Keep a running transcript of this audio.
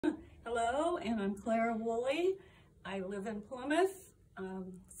Hello, and I'm Clara Woolley. I live in Plymouth.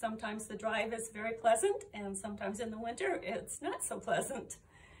 Sometimes the drive is very pleasant, and sometimes in the winter it's not so pleasant.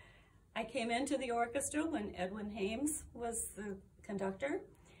 I came into the orchestra when Edwyn Hames was the conductor,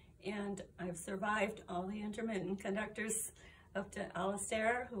 and I've survived all the intermittent conductors up to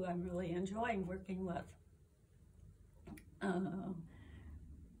Alistair, who I'm really enjoying working with.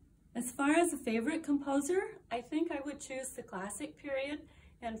 As far as a favorite composer, I think I would choose the classic period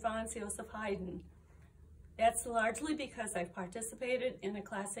and Franz Joseph Haydn. That's largely because I've participated in a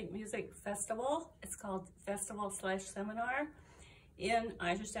classic music festival. It's called Festival/Seminar in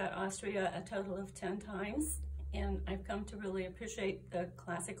Eisenstadt, Austria, a total of 10 times. And I've come to really appreciate the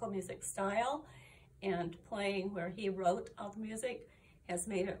classical music style, and playing where he wrote all the music has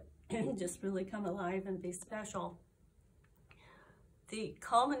made it just really come alive and be special. The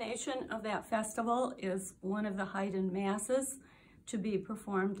culmination of that festival is one of the Haydn Masses to be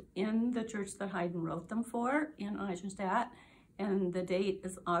performed in the church that Haydn wrote them for in Eisenstadt, and the date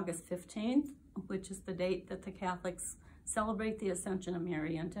is August 15th, which is the date that the Catholics celebrate the Ascension of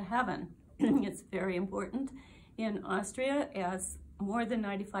Mary into heaven. It's very important in Austria, as more than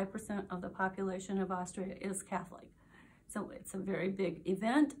 95% of the population of Austria is Catholic. So it's a very big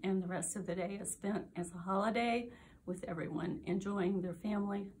event, and the rest of the day is spent as a holiday with everyone enjoying their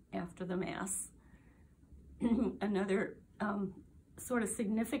family after the Mass. Another sort of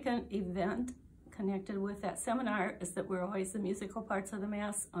significant event connected with that seminar is that we're always the musical parts of the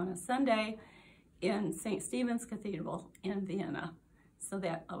Mass on a Sunday in St. Stephen's Cathedral in Vienna. So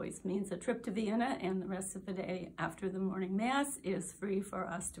that always means a trip to Vienna, and the rest of the day after the morning Mass is free for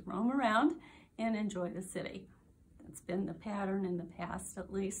us to roam around and enjoy the city. That's been the pattern in the past,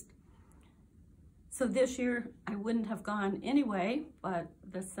 at least. So this year I wouldn't have gone anyway, but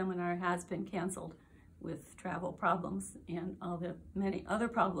the seminar has been canceled with travel problems and all the many other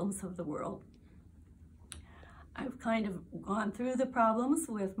problems of the world. I've kind of gone through the problems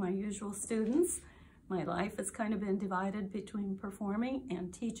with my usual students. My life has kind of been divided between performing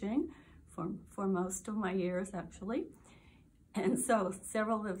and teaching for most of my years, actually. And so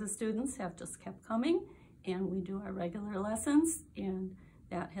several of the students have just kept coming, and we do our regular lessons, and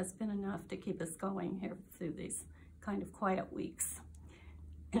that has been enough to keep us going here through these kind of quiet weeks.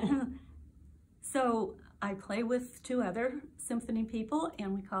 So I play with two other symphony people,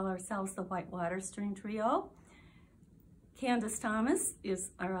 and we call ourselves the Whitewater String Trio. Candace Thomas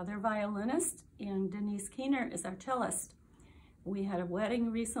is our other violinist, and Denise Keener is our cellist. We had a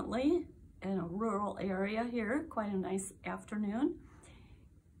wedding recently in a rural area here, quite a nice afternoon,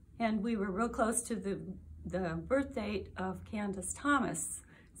 and we were real close to the birth date of Candace Thomas,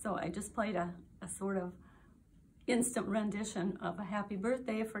 so I just played a sort of instant rendition of a happy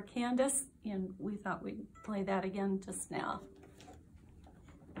birthday for Candace, and we thought we'd play that again just now.